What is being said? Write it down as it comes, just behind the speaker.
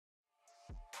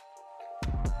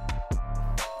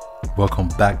Welcome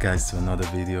back, guys, to another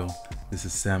video. This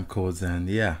is Sam Codes, and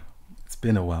yeah, it's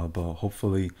been a while, but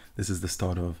hopefully this is the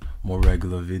start of more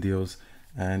regular videos.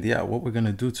 And yeah, what we're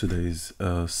gonna do today is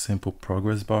a simple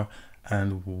progress bar.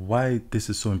 And why this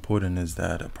is so important is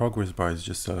that a progress bar is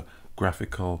just a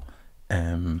graphical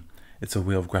it's a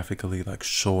way of graphically like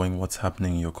showing what's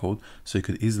happening in your code. So you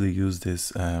could easily use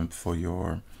this for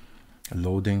your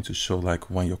loading, to show like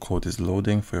when your code is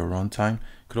loading for your runtime.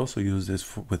 You could also use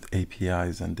this with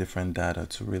APIs and different data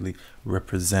to really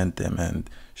represent them and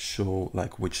show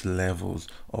like which levels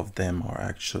of them are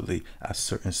actually at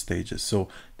certain stages. So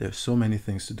there's so many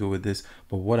things to do with this,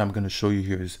 but what I'm going to show you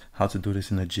here is how to do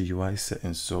this in a GUI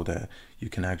setting so that you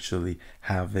can actually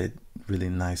have it really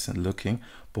nice and looking.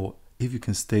 But if you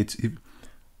can stay to,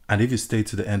 if you stay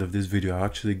to the end of this video, I'll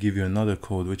actually give you another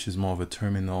code which is more of a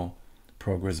terminal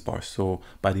progress bar. So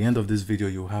by the end of this video,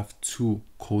 you'll have two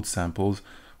code samples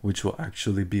which will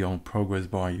actually be on progress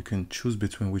bar. You can choose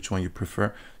between which one you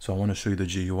prefer. So I want to show you the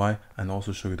GUI and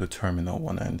also show you the terminal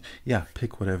one, and yeah,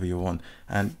 pick whatever you want.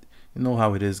 And you know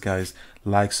how it is, guys.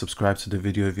 Like, subscribe to the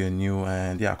video if you're new,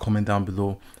 and yeah, comment down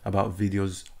below about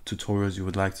videos, tutorials you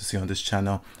would like to see on this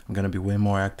channel. I'm gonna be way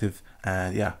more active,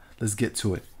 and yeah, let's get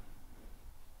to it.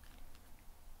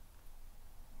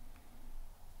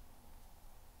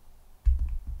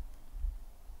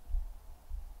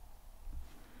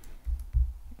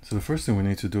 So the first thing we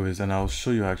need to do is, and I'll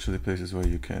show you actually places where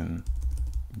you can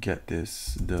get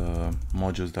this, the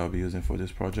modules that I'll be using for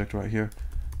this project right here.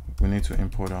 We need to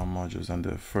import our modules, and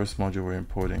the first module we're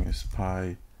importing is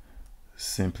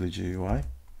PySimpleGUI UI.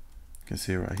 You can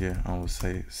see it right here, and we'll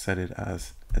set it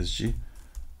as SG.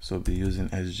 So we'll be using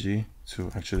SG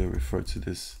to actually refer to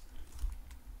this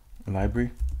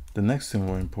library. The next thing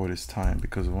we'll import is time,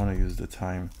 because we want to use the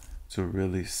time to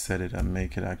really set it and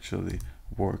make it actually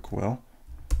work well.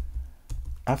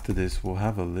 After this, we'll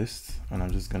have a list, and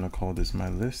I'm just going to call this my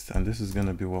list, and this is going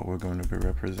to be what we're going to be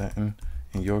representing.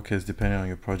 In your case, depending on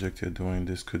your project you're doing,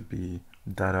 this could be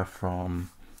data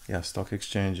from stock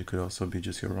exchange. It could also be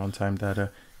just your runtime data.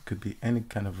 It could be any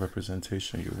kind of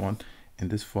representation you want. In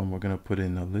this form, we're going to put it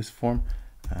in a list form,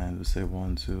 and we'll say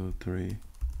 1, 2, 3,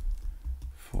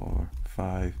 4,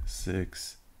 5,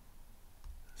 6,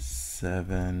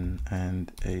 7,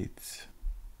 and 8.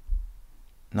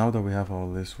 Now that we have our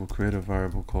list, we'll create a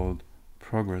variable called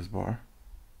progress bar.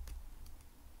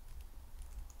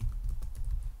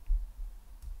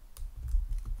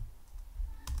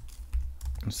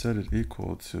 And set it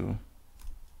equal to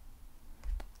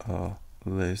a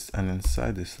list, and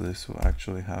inside this list we'll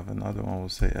actually have another one. We'll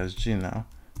say SG now,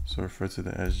 so refer to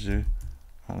the SG, and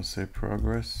we'll say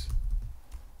progress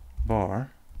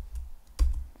bar,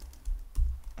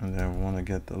 and then we want to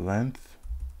get the length.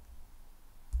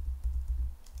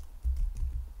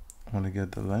 But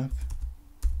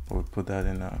we put that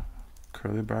in a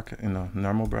curly bracket, in a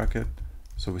normal bracket.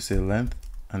 So we say length,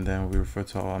 and then we refer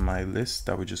to our my list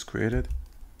that we just created.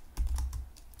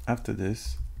 After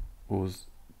this, we'll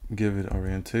give it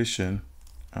orientation,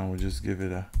 and we'll just give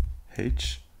it a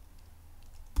H.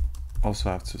 Also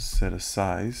have to set a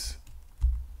size,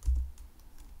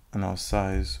 and our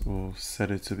size, we'll set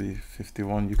it to be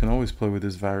 51. You can always play with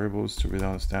these variables to really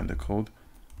understand the code.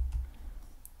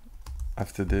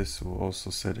 After this, we'll also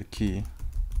set a key,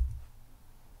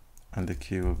 and the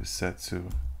key will be set to,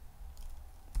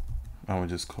 and we'll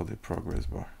just call it progress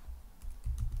bar.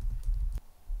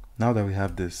 Now that we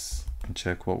have this in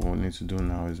check, what we'll need to do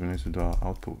now is we need to do our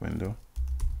output window.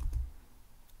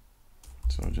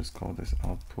 So I'll just call this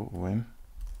output win.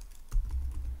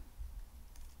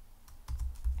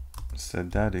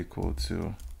 Set that equal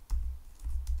to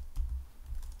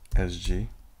SG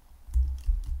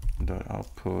dot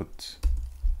output,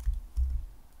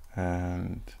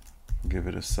 and give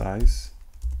it a size.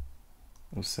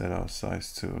 We'll set our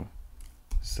size to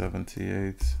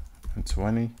 78 and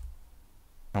 20,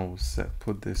 and we'll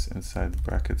put this inside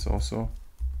brackets also.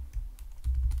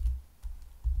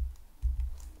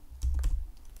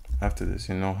 After this,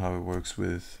 you know how it works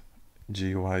with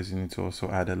GUIs. You need to also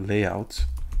add a layout.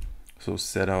 So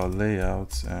set our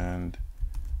layout, and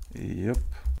yep,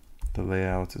 the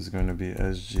layout is going to be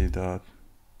sg.frame.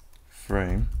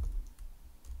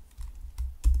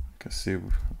 You can see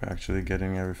we're actually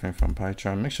getting everything from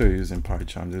PyCharm. Make sure you're using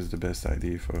PyCharm. This is the best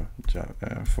idea for not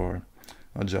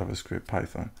JavaScript,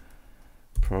 Python.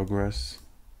 Progress.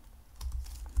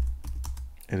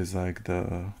 It is like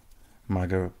the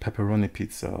pepperoni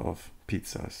pizza of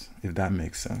pizzas, if that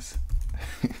makes sense.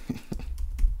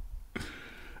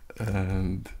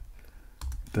 And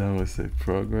then we say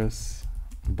progress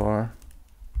bar,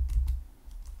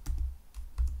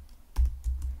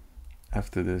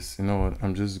 After this, you know what,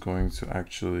 I'm just going to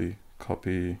actually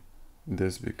copy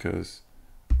this because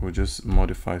we'll just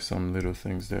modify some little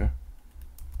things there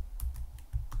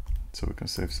so we can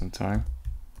save some time.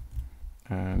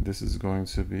 And this is going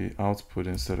to be output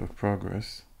instead of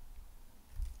progress.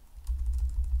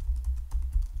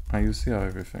 And you see how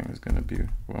everything is going to be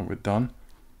when we're done.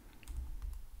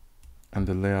 And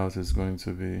the layout is going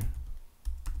to be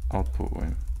output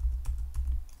when.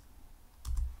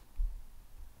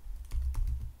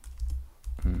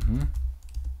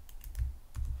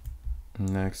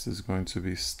 Next is going to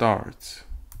be start,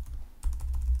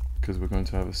 because we're going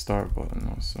to have a start button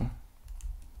also.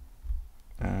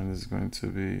 And it's going to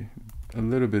be a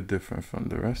little bit different from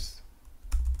the rest.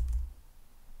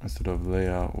 Instead of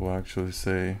layout, we'll actually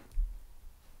say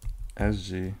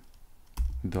sg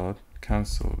dot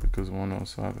cancel, because we want to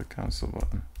also have a cancel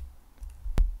button.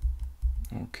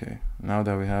 Okay, now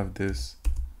that we have this,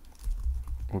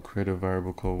 we'll create a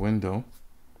variable called window.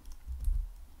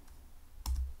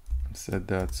 Set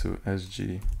that to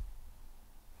sg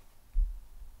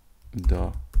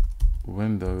dot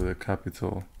window with a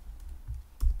capital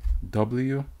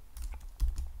W,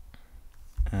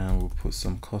 and we'll put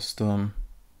some custom.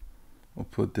 We'll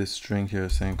put this string here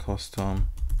saying custom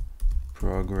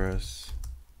progress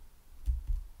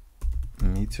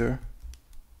meter.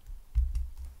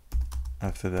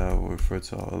 After that, we'll refer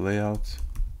to our layout.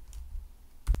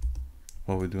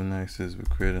 What we do next is we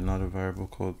create another variable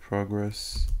called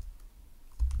progress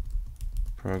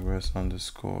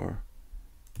underscore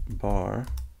bar,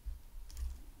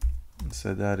 and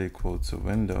set that equal to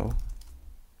window,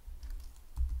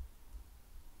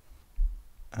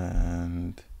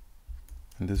 and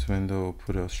in this window we'll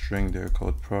put a string there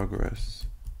called progress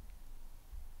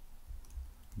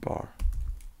bar.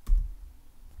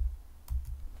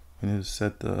 We need to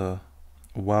set the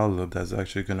while loop that's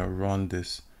actually going to run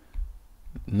this.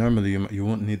 Normally you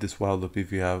won't need this while loop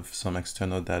if you have some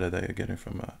external data that you're getting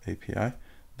from an API.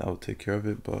 That will take care of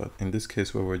it, but in this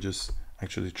case where we're just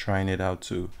actually trying it out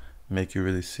to make you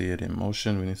really see it in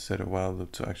motion, we need to set a while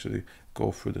loop to actually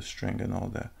go through the string and all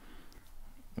that.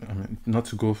 I mean, not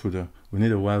to go through we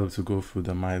need a while loop to go through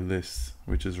the my list,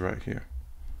 which is right here.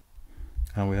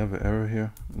 And we have an error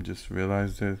here. I just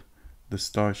realized it. The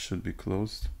start should be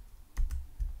closed.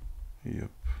 Yep.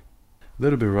 A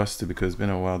little bit rusty because it's been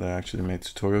a while that I actually made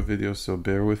tutorial videos, so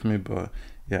bear with me. But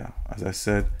yeah, as I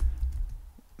said,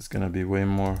 it's gonna be way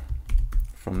more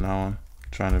from now on,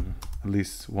 trying to at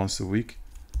least once a week,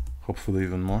 hopefully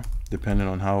even more, depending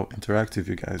on how interactive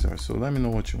you guys are. So let me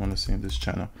know what you want to see in this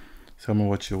channel. Tell me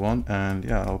what you want, and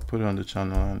yeah, I'll put it on the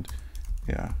channel and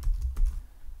yeah,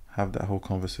 have that whole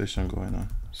conversation going on.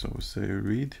 So we'll say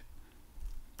read,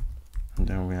 and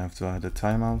then we have to add a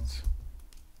timeout.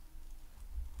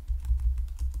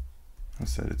 I'll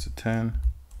set it to 10.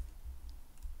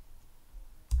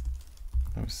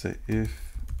 I'll say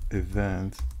if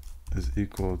event is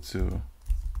equal to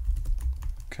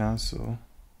cancel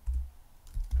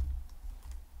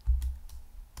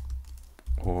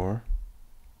or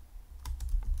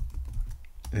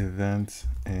event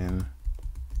in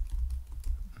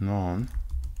none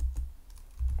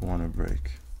want to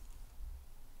break.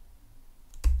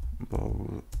 But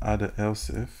we'll add an else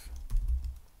if,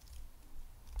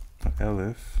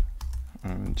 elif,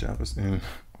 JavaScript.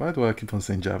 Why do I keep on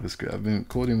saying JavaScript? I've been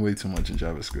coding way too much in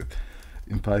JavaScript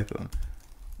in Python.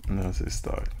 And then I'll say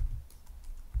start.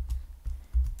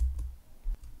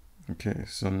 Okay,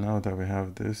 so now that we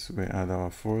have this, we add our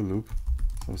for loop.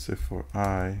 So say for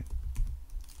I,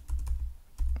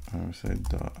 I'll say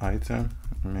the item,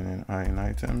 meaning I in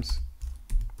items,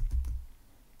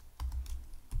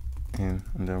 and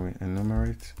then we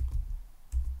enumerate.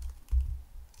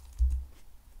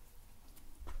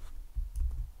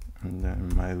 And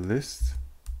then my list.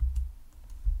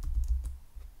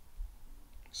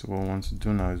 So what we want to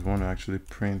do now is we want to actually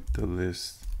print the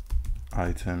list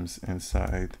items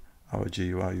inside our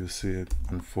GUI. You'll see it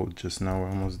unfold just now. We're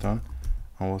almost done.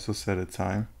 I'll also set a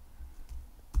time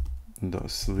dot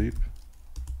sleep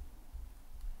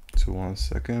to 1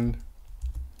 second,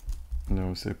 and then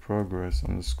we'll say progress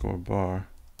underscore bar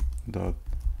dot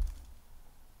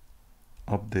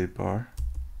update bar,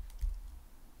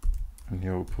 and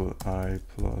here we'll put I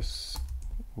plus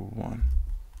 1.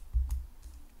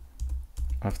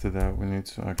 After that, we need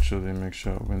to actually make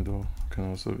sure our window can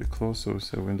also be closed, so we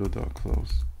say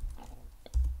window.close.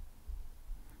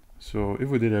 So if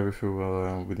we did everything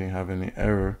well, we didn't have any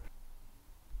error,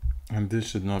 and this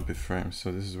should not be framed.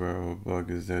 So this is where our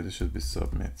bug is there. This should be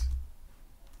submit.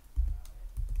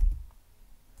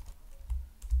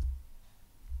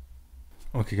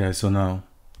 Okay guys, so now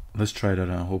let's try that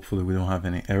out. Hopefully we don't have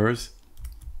any errors.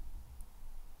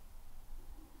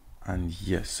 And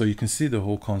yes, so you can see the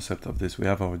whole concept of this. We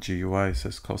have our GUI, it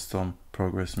says custom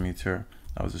progress meter.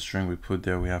 That was a string we put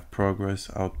there. We have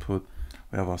progress, output,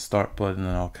 we have our start button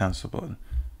and our cancel button.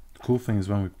 The cool thing is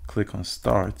when we click on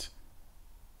start,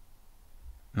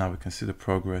 now we can see the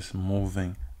progress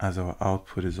moving as our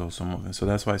output is also moving. So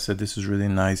that's why I said this is really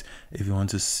nice if you want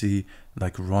to see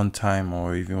like runtime,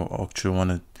 or if you actually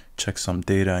want to check some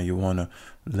data and you want to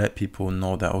let people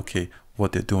know that, okay,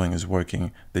 what they're doing is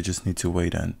working. They just need to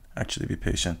wait and actually be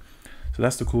patient. So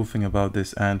that's the cool thing about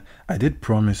this. And I did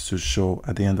promise to show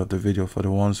at the end of the video, for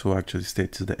the ones who actually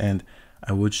stayed to the end,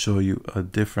 I would show you a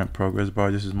different progress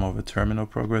bar. This is more of a terminal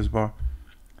progress bar.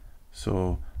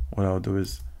 So what I'll do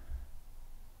is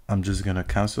I'm just going to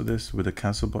cancel this with the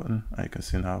cancel button. You can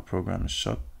see now our program is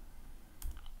shut.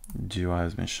 GUI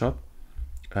has been shut.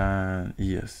 And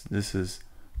yes, this is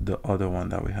the other one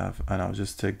that we have. And I'll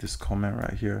just take this comment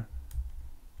right here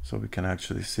so we can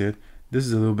actually see it. This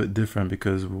is a little bit different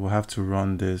because we'll have to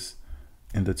run this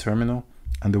in the terminal.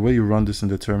 And the way you run this in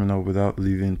the terminal without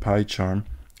leaving PyCharm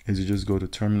is you just go to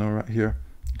terminal right here.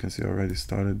 You can see I already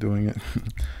started doing it.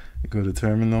 You go to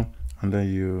terminal and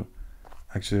then you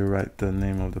actually write the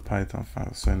name of the Python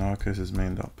file. So in our case it's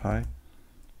main.py.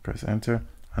 Press enter,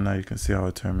 and now you can see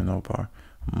our terminal bar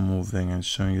moving and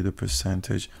showing you the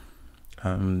percentage.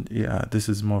 Yeah, this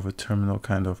is more of a terminal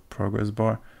kind of progress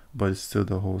bar, but it's still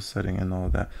the whole setting and all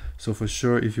that. So for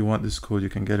sure, if you want this code, you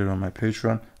can get it on my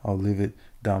Patreon. I'll leave it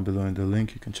down below in the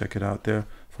link. You can check it out there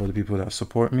for the people that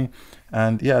support me.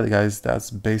 And yeah, guys, that's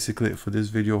basically it for this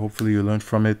video. Hopefully you learned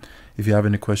from it. If you have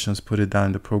any questions, put it down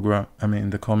in the in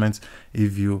the comments.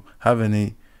 If you have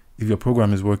any, if your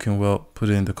program is working well, put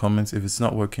it in the comments. If it's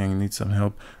not working and you need some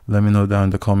help, let me know down in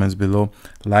the comments below.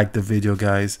 Like the video,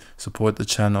 guys, support the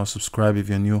channel, subscribe if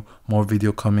you're new, more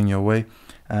video coming your way.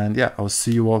 And yeah, I'll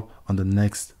see you all on the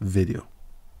next video.